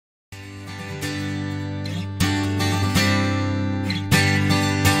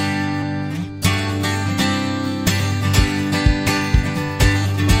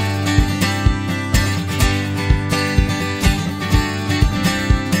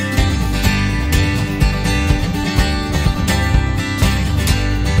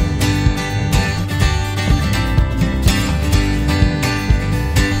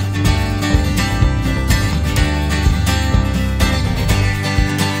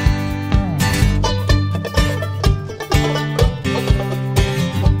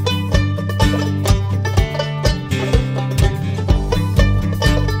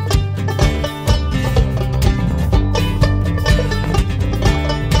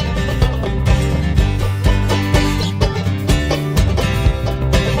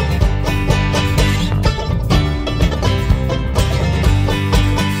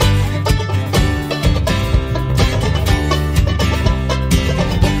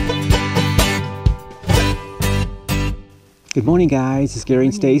Good morning, guys. It's Gary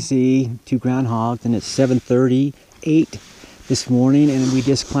and Stacy, 2-Groundhogs, and it's 7:38 this morning, and we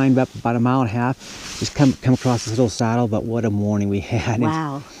just climbed up about a mile and a half. Just come across this little saddle, but what a morning we had.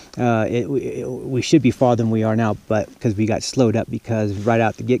 Wow. We should be farther than we are now, but because we got slowed up, because right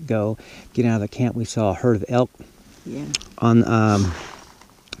out the get-go, getting out of the camp, we saw a herd of elk on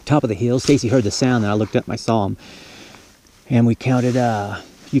top of the hill. Stacy heard the sound, and I looked up and I saw them, and we counted.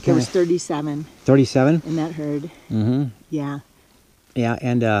 There was 37. 37 in that herd. Mm-hmm. Yeah. Yeah,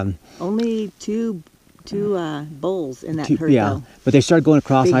 and only two bulls in that herd. Yeah, though. But they started going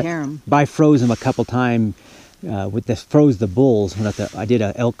across. Big harem. I froze them a couple times. Froze the bulls when I did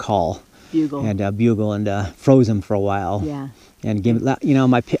an elk call. Bugle. And froze them for a while. Yeah. And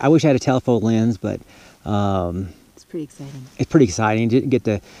I wish I had a telephone lens, but it's pretty exciting. It's pretty exciting. Didn't get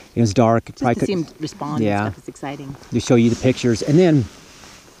it was dark. Just to see them respond. Yeah. And stuff is exciting. To show you the pictures, and then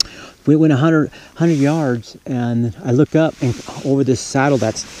we went 100 yards, and I look up and over this saddle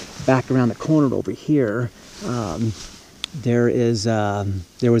that's back around the corner over here. There was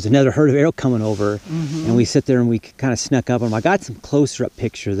another herd of elk coming over, and we sit there and we kind of snuck up on them. I got some closer up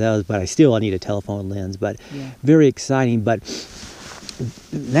pictures of those, but I need a telephone lens. But very exciting. But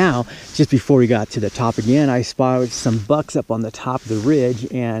now, just before we got to the top again, I spotted some bucks up on the top of the ridge,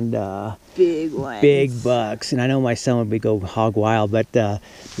 and big ones. Big bucks. And I know my son would go hog wild, but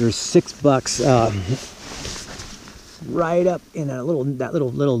there's 6 bucks right up in that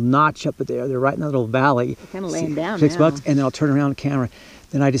little notch up there. They're right in that little valley. Kind of laying down 6 now. bucks, and then I'll turn around the camera.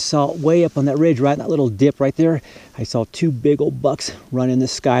 Then I just saw way up on that ridge, right in that little dip right there, I saw 2 big old bucks running the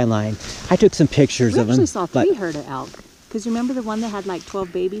skyline. I took some pictures of them. We actually saw 3 herd of elk. Because you remember the one that had like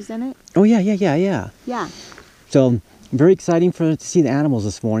 12 babies in it? Oh, yeah. Yeah. So, very exciting to see the animals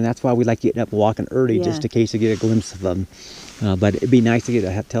this morning. That's why we like getting up and walking early, just in case you get a glimpse of them. But it'd be nice to get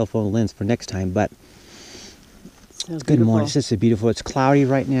a telephone lens for next time. But so good morning. It's just beautiful. It's cloudy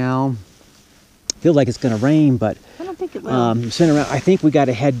right now. Feels like it's going to rain, but I don't think it will. I think we got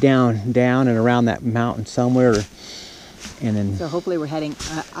to head down and around that mountain somewhere, and then. So hopefully we're heading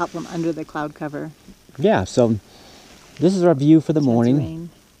out from under the cloud cover. Yeah. So this is our view for the morning.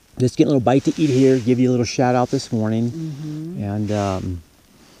 Just getting a little bite to eat here. Give you a little shout out this morning, and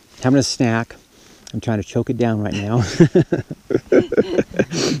having a snack. I'm trying to choke it down right now.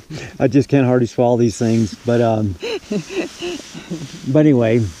 I just can't hardly swallow these things, but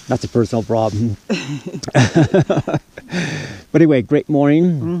anyway, that's a personal problem. But anyway, great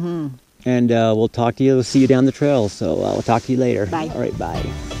morning, and we'll talk to you. We'll see you down the trail. So we'll talk to you later. Bye. All right, bye.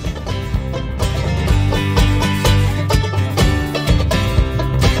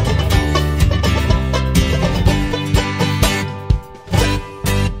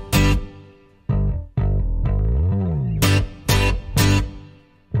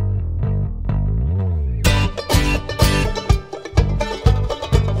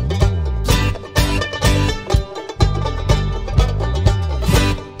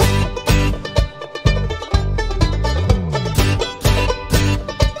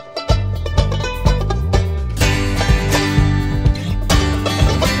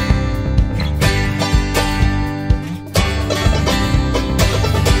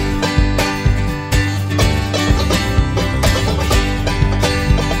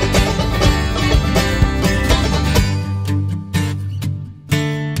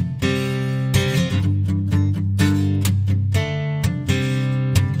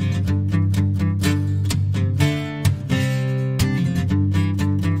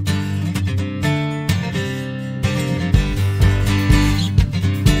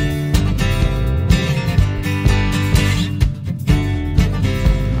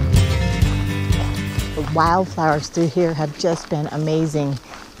 Wildflowers through here have just been amazing.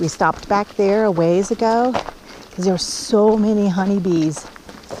 We stopped back there a ways ago because there were so many honeybees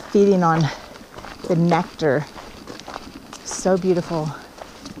feeding on the nectar. So beautiful.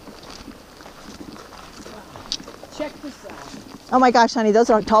 Check this out. Oh my gosh, honey, those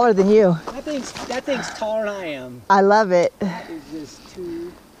are taller than you. That thing's taller than I am. I love it. That is just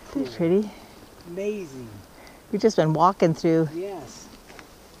too cool. Isn't it pretty? Amazing. We've just been walking through. Yes.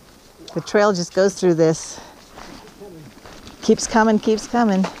 The trail just goes through this. Keeps coming, keeps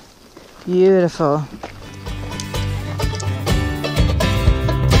coming. Beautiful.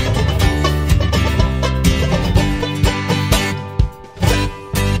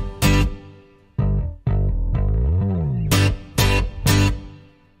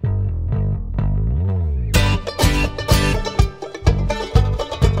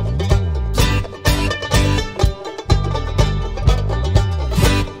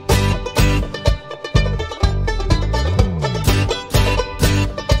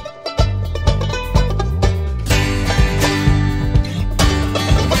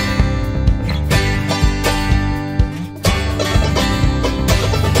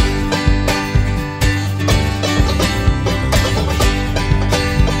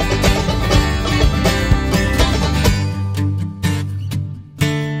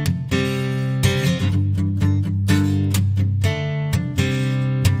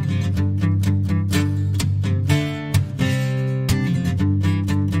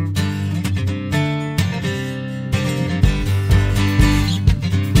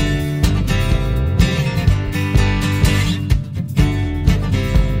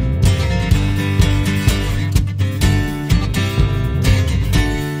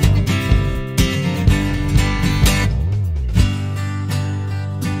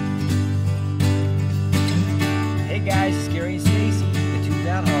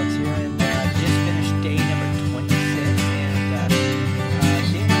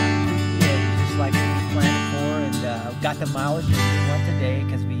 got the mileage we went today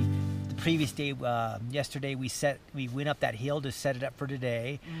because the previous day, yesterday we went up that hill to set it up for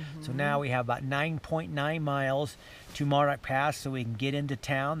today. So now we have about 9.9 miles to Monarch Pass, so we can get into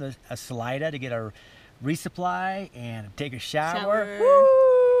town. There's a Salida to get our resupply and take a shower. Woo!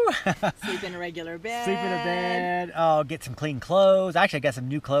 Sleep in a regular bed. Sleep in a bed. Oh, get some clean clothes. Actually, I got some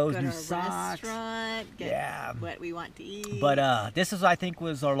new clothes, Go new to a socks. restaurant. Get what we want to eat. But this is, I think,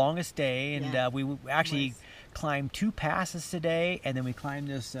 was our longest day, and we actually climbed 2 passes today, and then we climbed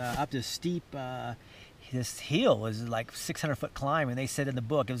this up this steep. This hill was like 600-foot climb, and they said in the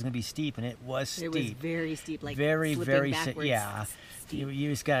book it was going to be steep, and it was steep. It was very steep, like very backwards. Yeah. You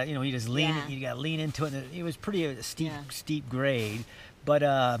just got you just lean. You got to lean into it. And it was pretty steep grade, but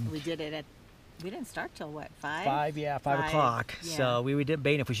we did it at. We didn't start till what, 5? 5 o'clock. Yeah. So we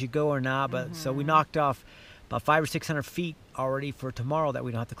debating if we should go or not, but so we knocked off about 500 or 600 feet already for tomorrow that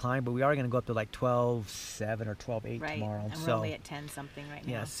we don't have to climb, but we are going to go up to like 12.7 or 12.8 tomorrow. And we're only at 10 something right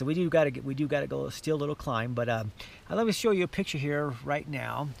now. Yeah, so we do got to go still a little climb, but let me show you a picture here right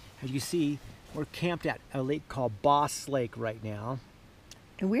now. As you see, we're camped at a lake called Boss Lake right now.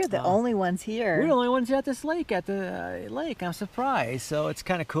 And we're the only ones here. We're the only ones at this lake, I'm surprised. So it's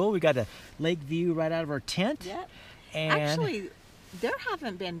kind of cool. We got a lake view right out of our tent. Yep. And actually, there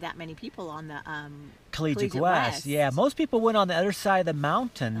haven't been that many people on the Collegiate West. Yeah, most people went on the other side of the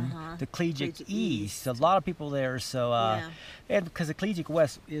mountain, the Collegiate East. A lot of people there. So, and because the Collegiate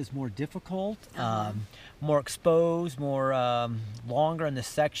West is more difficult, more exposed, more longer in the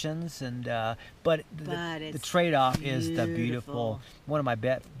sections, and but the trade-off is the beautiful. One of my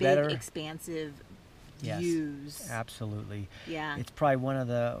better, big, expansive views. Absolutely. Yeah, it's probably one of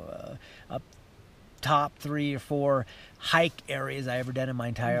the top 3 or 4 hike areas I ever done in my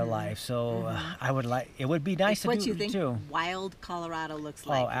entire life. So I would like. It would be nice to do what you think too. Wild Colorado looks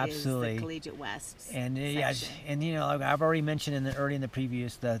like. Oh, absolutely. Is the Collegiate West. And and I've already mentioned early in the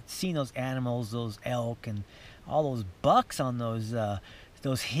previous seeing those animals, those elk, and all those bucks on those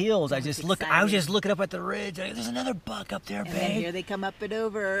hills. I was just looking up at the ridge. There's another buck up there, and babe. Then here they come up and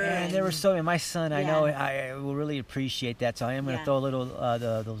over. And there were so many. My son, I know, I will really appreciate that. So I am going to throw a little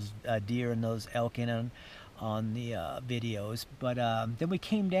those deer and those elk in on the videos. But then we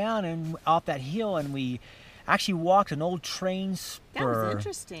came down and off that hill, and we actually walked an old train spur. That was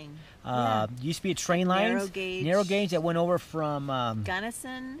interesting. Used to be a train line, narrow gauge that went over from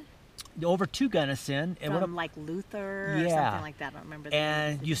Gunnison. Over to Gunnison, from like Luther or something like that. I don't remember.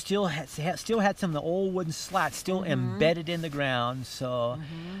 And you still had some of the old wooden slats still embedded in the ground. So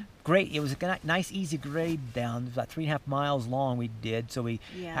great. It was a nice, easy grade down. It was about 3.5 miles long. We did, so we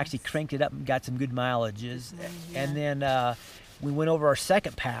actually cranked it up and got some good mileages. And then we went over our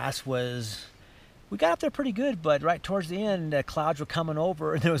second pass. We got up there pretty good, but right towards the end, clouds were coming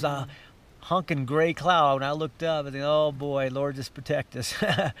over, and there was a hunking gray cloud. And I looked up and said, "Oh boy, Lord, just protect us."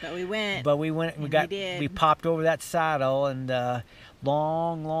 But we went. We popped over that saddle, and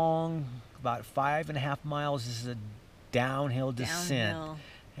long, about 5.5 miles. This is a downhill descent,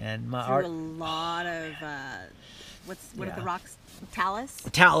 and through a lot of what are the rocks?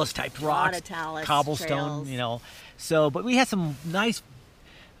 Talus type rocks, a lot of talus cobblestone, trails. So, but we had some nice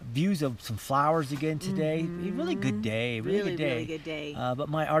views of some flowers again today. Really good day. Really good day.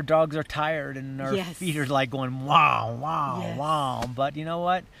 But our dogs are tired, and our feet are like going wow, wow. But you know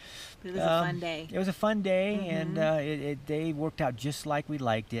what? It was a fun day. It was a fun day, and they worked out just like we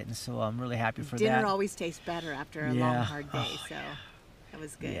liked it, and so I'm really happy for that. Dinner always tastes better after a long, hard day, so that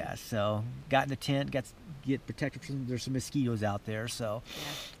was good. Yeah, so got in the tent, get protected from, there's some mosquitoes out there, so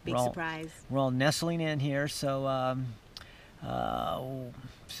big surprise. We're all nestling in here, so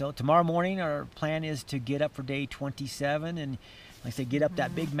so tomorrow morning our plan is to get up for day 27, and like I said, get up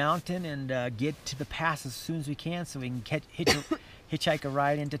that big mountain and get to the pass as soon as we can, so we can hitchhike a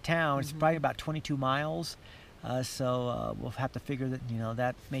ride into town. It's probably about 22 miles, so we'll have to figure that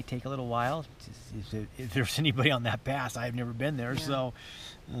that may take a little while. If there's anybody on that pass, I've never been there, so.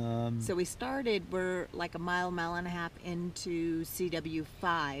 So we're like a mile and a half into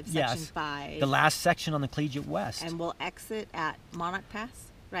CW5, section 5. The last section on the Collegiate West. And we'll exit at Monarch Pass,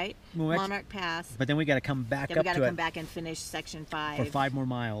 right? Monarch Pass. But then we got to come back up to it. We got to come back and finish section 5. For 5 more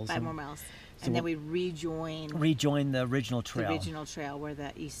miles. 5 more miles. So and then we rejoin the original trail. The original trail where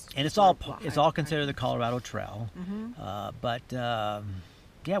the east. And it's all considered the Colorado Trail. But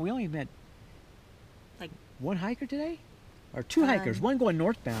we only met like one hiker today, or 2 hikers. One going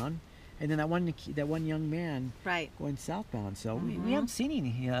northbound, and then that one young man going southbound. So we haven't seen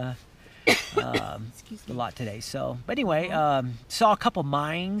any a lot today. So, but anyway, saw a couple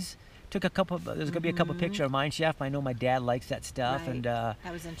mines took a couple. There's gonna be a couple picture of mine shaft. I know my dad likes that stuff, Right. and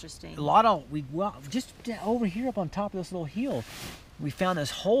That was interesting. a lot of just over here up on top of this little hill, we found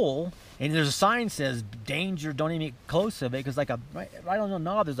this hole, and there's a sign that says danger, don't even get close to it, because like right on the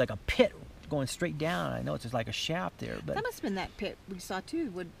knob there's like a pit going straight down. I know it's just like a shaft there, but That must have been that pit we saw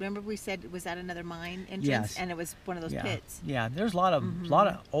too. Remember we said, was that another mine entrance? Yes. And it was one of those pits. Yeah, there's a lot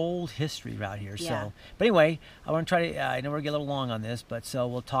of old history out here. Yeah. So, but anyway, I want to try to. I know we're getting a little long on this, but so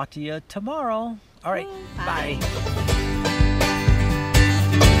we'll talk to you tomorrow. All right, Bye. bye.